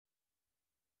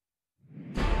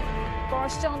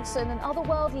Boris Johnson and other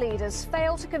world leaders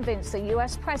fail to convince the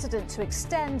US president to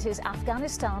extend his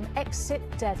Afghanistan exit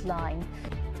deadline.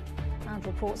 And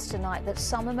reports tonight that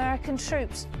some American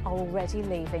troops are already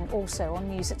leaving, also on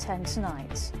News at 10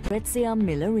 tonight. Lucrezia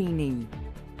Millarini.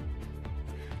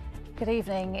 Good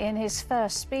evening. In his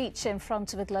first speech in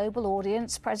front of a global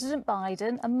audience, President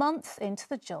Biden, a month into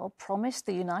the job, promised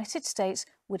the United States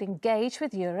would engage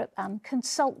with Europe and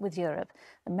consult with Europe.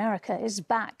 America is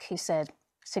back, he said.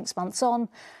 6 months on,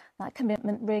 that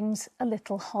commitment rings a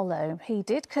little hollow. He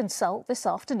did consult this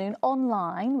afternoon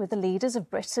online with the leaders of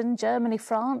Britain, Germany,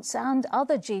 France and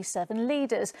other G7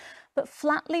 leaders, but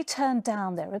flatly turned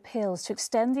down their appeals to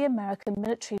extend the American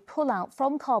military pullout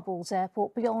from Kabul's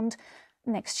airport beyond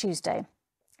next Tuesday.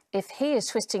 If he is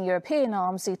twisting European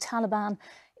arms, the Taliban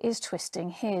is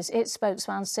twisting his. Its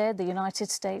spokesman said the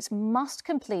United States must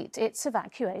complete its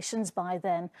evacuations by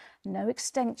then. No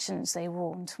extensions, they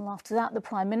warned. Well, after that, the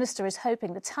Prime Minister is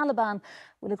hoping the Taliban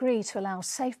will agree to allow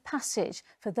safe passage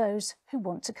for those who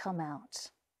want to come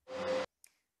out.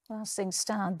 As things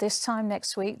stand, this time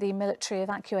next week, the military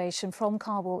evacuation from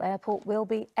Kabul airport will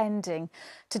be ending.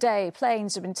 Today,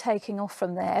 planes have been taking off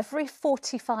from there every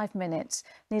 45 minutes.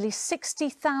 Nearly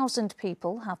 60,000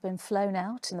 people have been flown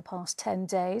out in the past 10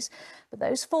 days, but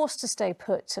those forced to stay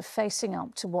put are facing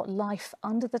up to what life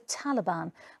under the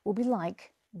Taliban will be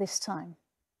like this time.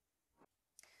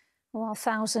 While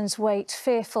thousands wait,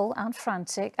 fearful and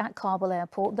frantic, at Kabul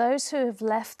airport, those who have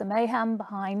left the mayhem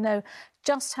behind know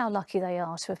just how lucky they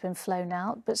are to have been flown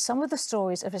out. But some of the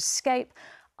stories of escape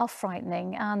are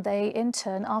frightening, and they in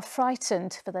turn are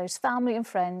frightened for those family and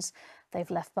friends they've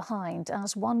left behind,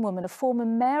 as one woman, a former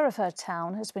mayor of her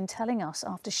town, has been telling us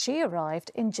after she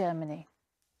arrived in Germany.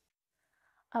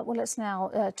 Well, let's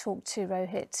now talk to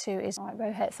Rohit, who is... All right,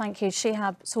 Rohit, thank you.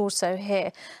 Shihab's also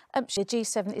here. The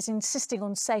G7 is insisting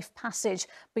on safe passage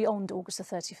beyond August the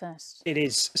 31st. It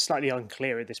is slightly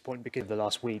unclear at this point because of the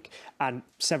last week, and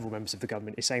several members of the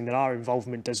government are saying that our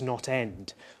involvement does not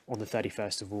end on the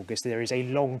 31st of August. There is a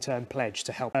long-term pledge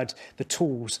to help the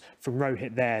tools from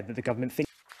Rohit there that the government thinks.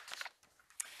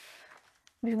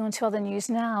 Moving on to other news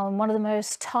now, and one of the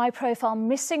most high-profile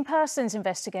missing persons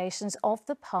investigations of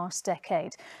the past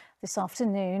decade. This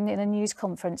afternoon, in a news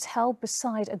conference held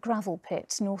beside a gravel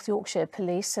pit, North Yorkshire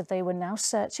police said they were now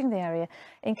searching the area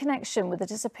in connection with the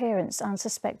disappearance and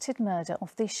suspected murder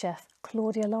of the chef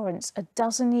Claudia Lawrence a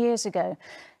dozen years ago.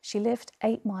 She lived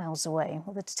 8 miles away.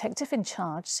 Well, the detective in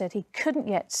charge said he couldn't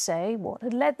yet say what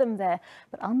had led them there,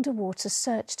 but underwater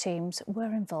search teams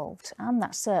were involved, and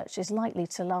that search is likely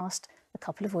to last a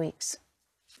couple of weeks.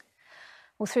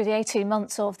 Well, through the 18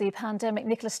 months of the pandemic,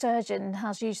 Nicola Sturgeon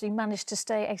has usually managed to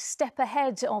stay a step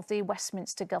ahead of the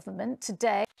Westminster government.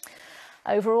 Today,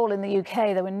 overall in the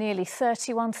UK, there were nearly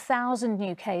 31,000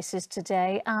 new cases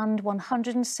today and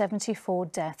 174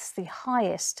 deaths, the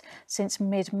highest since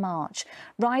mid-March.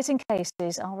 Rising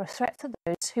cases are a threat for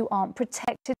those who aren't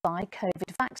protected by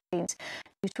COVID vaccines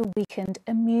due to a weakened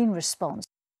immune response.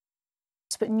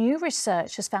 But new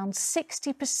research has found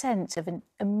 60% of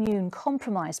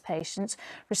immune-compromised patients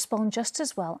respond just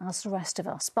as well as the rest of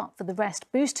us. But for the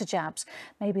rest, booster jabs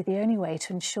may be the only way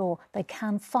to ensure they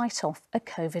can fight off a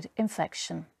COVID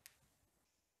infection.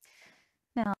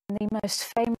 Now, the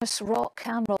most famous rock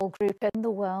and roll group in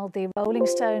the world, the Rolling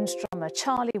Stones drummer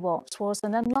Charlie Watts, was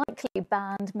an unlikely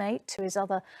bandmate to his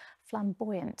other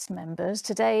flamboyant members.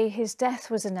 Today, his death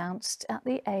was announced at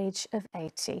the age of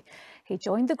 80. He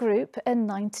joined the group in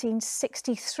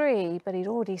 1963, but he'd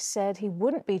already said he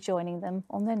wouldn't be joining them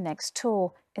on their next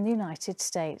tour in the United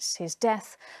States. His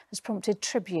death has prompted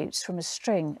tributes from a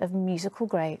string of musical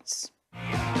greats.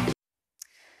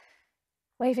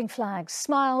 Waving flags,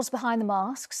 smiles behind the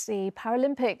masks, the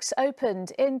Paralympics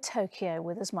opened in Tokyo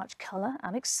with as much colour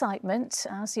and excitement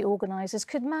as the organisers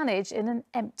could manage in an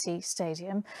empty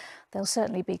stadium. They'll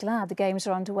certainly be glad the Games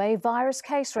are underway. Virus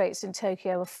case rates in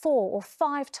Tokyo are 4 or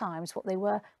 5 times what they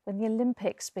were when the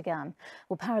Olympics began.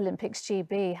 Well, Paralympics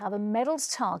GB have a medals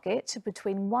target of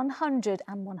between 100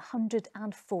 and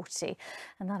 140,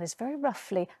 and that is very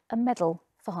roughly a medal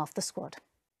for half the squad.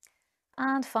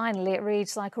 And finally, it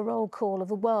reads like a roll call of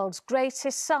the world's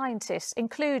greatest scientists,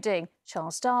 including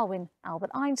Charles Darwin, Albert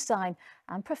Einstein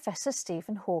and Professor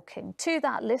Stephen Hawking. To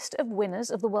that list of winners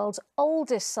of the world's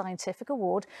oldest scientific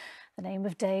award, the name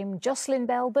of Dame Jocelyn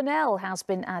Bell Burnell has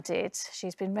been added.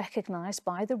 She's been recognised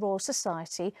by the Royal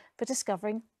Society for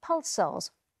discovering pulsars,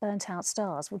 burnt-out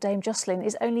stars. Well, Dame Jocelyn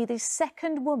is only the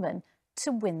second woman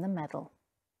to win the medal.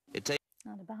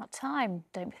 And about time,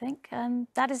 don't you think? And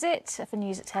that is it for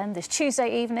News at 10 this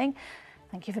Tuesday evening.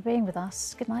 Thank you for being with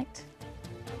us. Good night.